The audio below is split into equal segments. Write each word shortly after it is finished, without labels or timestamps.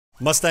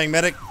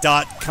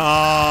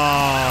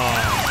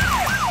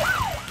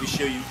MustangMedic.com. We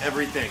show you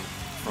everything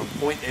from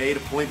point A to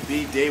point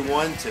B, day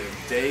one to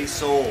day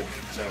sold.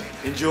 So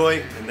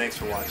enjoy, and thanks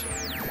for watching.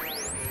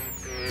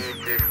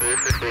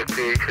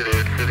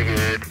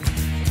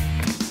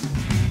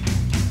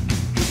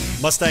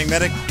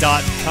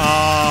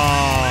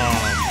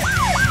 MustangMedic.com.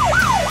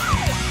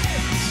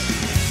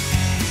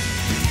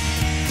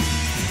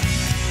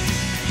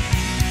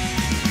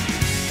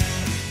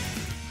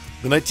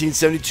 The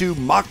 1972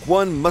 Mach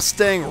 1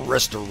 Mustang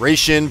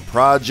Restoration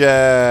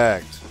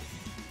Project.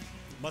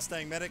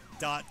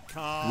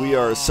 MustangMedic.com. We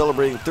are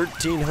celebrating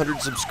 1,300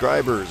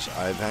 subscribers.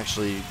 I've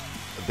actually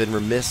been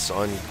remiss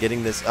on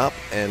getting this up,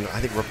 and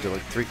I think we're up to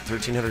like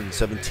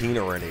 1,317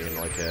 already in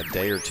like a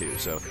day or two.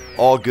 So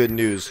all good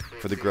news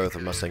for the growth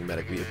of Mustang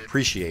Medic. We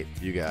appreciate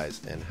you guys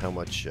and how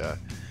much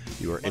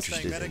you are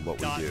interested in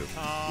what we do.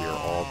 We are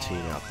all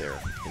team out there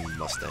in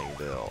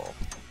Mustangville.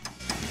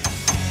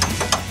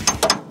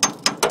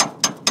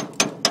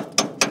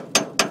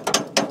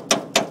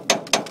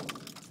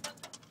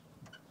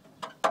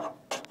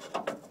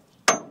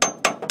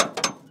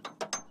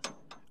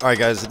 Alright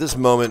guys, at this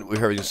moment we're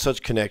having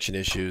such connection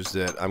issues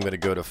that I'm going to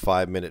go to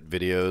 5-minute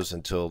videos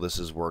until this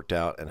is worked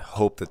out and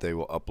hope that they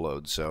will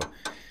upload. So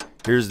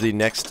here's the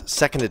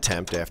second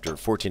attempt after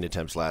 14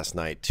 attempts last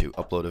night to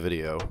upload a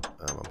video.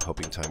 I'm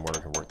hoping Time Warner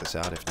can work this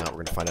out. If not,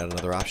 we're going to find out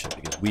another option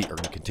because we are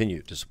going to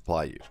continue to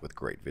supply you with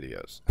great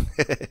videos.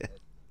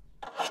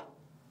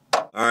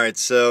 Alright,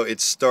 so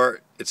it's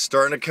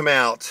starting to come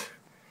out.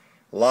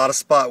 A lot of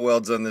spot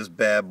welds on this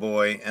bad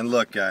boy, and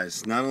look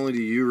guys, not only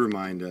do you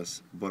remind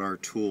us, but our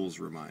tools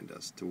remind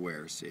us to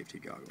wear safety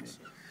goggles.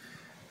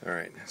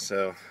 Alright,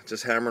 so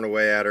just hammering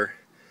away at her.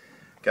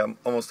 Got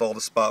almost all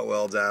the spot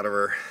welds out of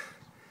her.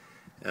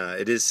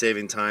 It is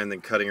saving time than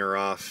cutting her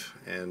off,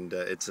 and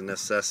it's a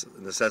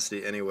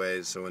necessity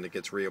anyways, so when it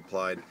gets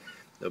reapplied,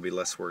 there'll be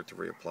less work to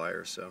reapply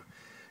her. So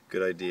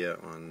good idea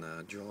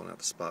on drilling out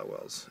the spot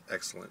welds.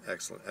 Excellent,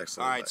 excellent,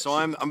 excellent. All right, so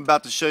I'm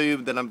about to show you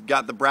that I've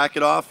got the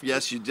bracket off.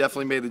 Yes, you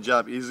definitely made the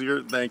job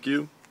easier. Thank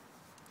you.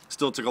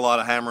 Still took a lot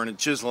of hammering and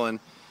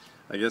chiseling.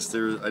 I guess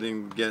I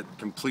didn't get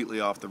completely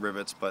off the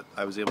rivets, but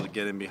I was able to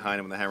get in behind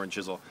them with the hammer and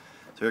chisel.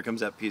 So here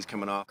comes that piece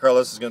coming off.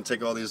 Carlos is going to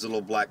take all these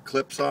little black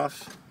clips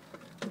off.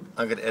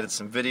 I'm going to edit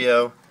some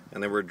video,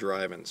 and then we're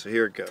driving. So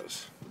here it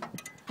goes.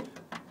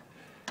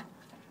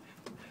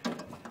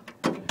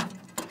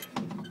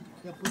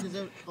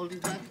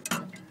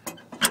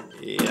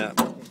 Yeah.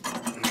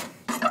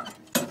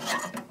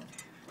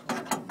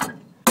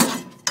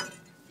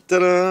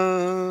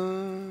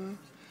 Ta-da!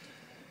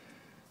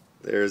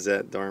 There's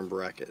that darn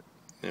bracket.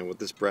 And what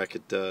this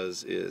bracket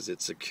does is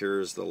it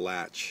secures the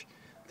latch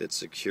that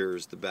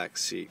secures the back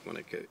seat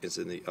when it's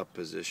in the up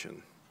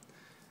position.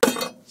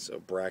 So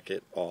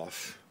bracket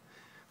off,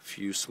 a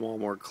few small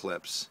more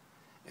clips,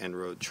 and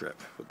road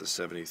trip with the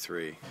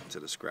 73 to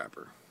the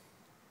scrapper.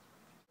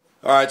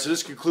 Alright, so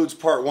this concludes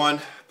part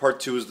one. Part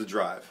two is the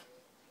drive.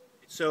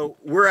 So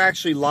we're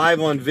actually live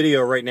on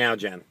video right now,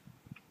 Jen.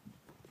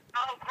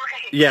 Oh,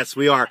 great. Yes,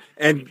 we are.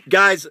 And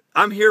guys,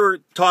 I'm here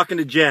talking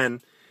to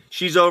Jen.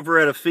 She's over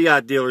at a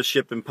Fiat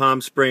dealership in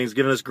Palm Springs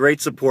giving us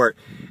great support.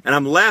 And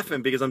I'm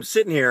laughing because I'm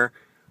sitting here,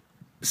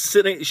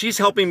 she's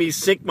helping me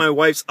sync my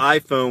wife's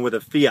iPhone with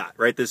a Fiat,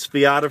 right? This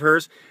Fiat of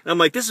hers. And I'm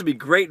like, this would be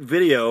great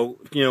video,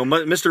 you know,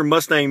 Mr.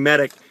 Mustang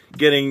Medic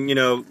getting, you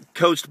know,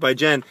 coached by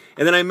Jen.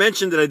 And then I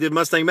mentioned that I did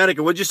Mustang Medic.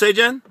 And what'd you say,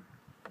 Jen?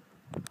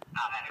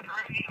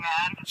 Great,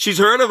 man. She's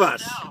heard of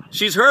us.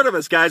 She's heard of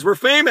us, guys. We're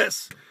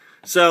famous.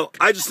 So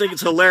I just think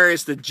it's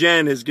hilarious that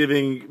Jen is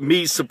giving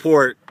me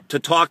support to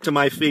talk to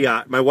my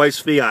Fiat, my wife's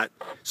Fiat,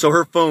 so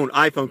her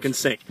iPhone can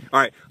sync. All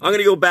right, I'm going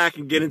to go back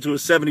and get into a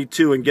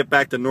 72 and get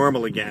back to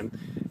normal again.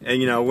 And,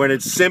 you know, when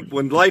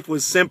life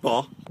was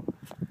simple,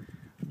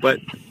 but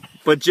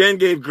Jen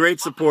gave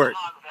great support.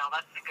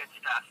 That's the good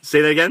stuff.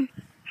 Say that again?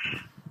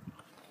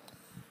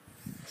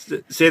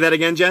 Say that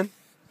again, Jen?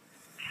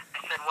 I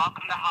said,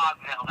 welcome to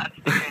Hogville. That's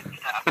the good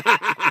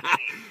stuff.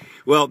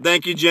 Well,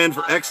 thank you, Jen,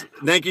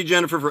 thank you,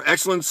 Jennifer, for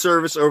excellent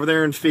service over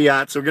there in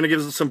Fiat. So we're going to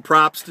give some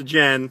props to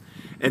Jen,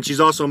 and she's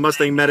also a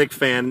Mustang Medic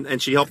fan,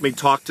 and she helped me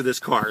talk to this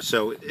car,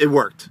 so it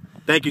worked.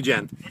 Thank you,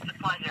 Jen. It's a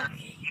pleasure.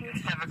 You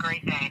guys have a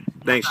great day.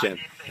 Thanks, Jen.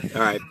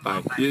 All right,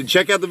 bye. You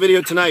check out the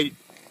video tonight.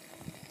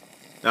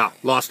 Ah,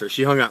 lost her.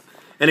 She hung up.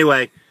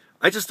 Anyway,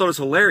 I just thought it was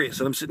hilarious,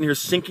 and I'm sitting here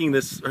syncing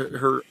this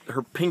her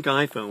pink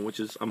iPhone, which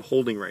is I'm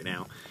holding right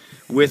now,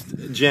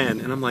 with Jen,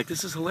 and I'm like,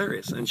 this is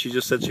hilarious. And she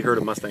just said she heard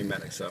of Mustang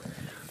Medic, so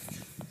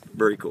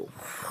very cool.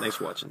 Thanks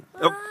for watching.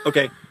 Oh,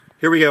 okay,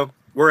 here we go.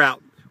 We're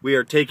out. We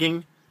are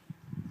taking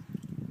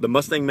the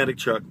Mustang Medic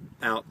truck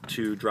out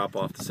to drop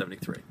off the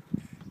 73.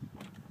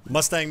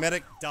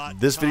 MustangMedic.com.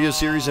 This video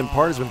series in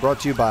part has been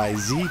brought to you by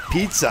Z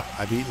Pizza.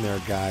 I've eaten there,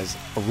 guys.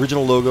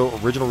 Original logo,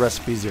 original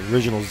recipes, the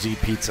original Z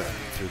Pizza.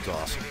 Food's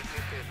awesome.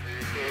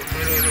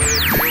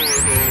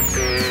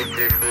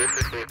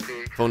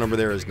 phone number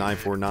there is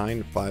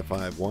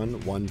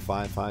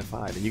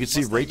 949-551-1555. And you can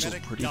see Rachel's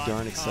pretty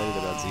darn excited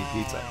about Z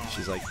Pizza.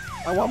 She's like,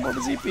 I want more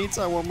Z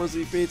Pizza. I want more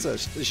Z Pizza.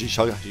 She's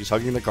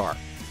hugging the car.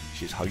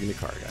 She's hugging the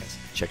car, guys.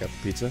 Check out the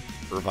pizza,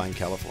 Irvine,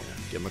 California.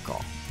 Give them a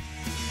call.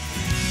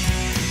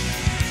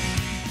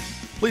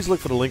 Please look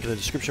for the link in the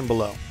description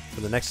below for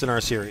the next in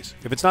our series.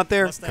 If it's not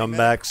there, come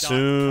back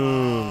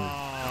soon.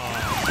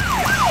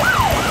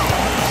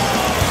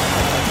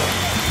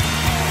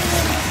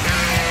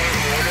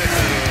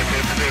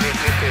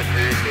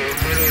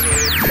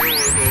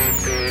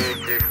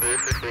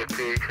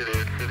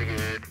 To the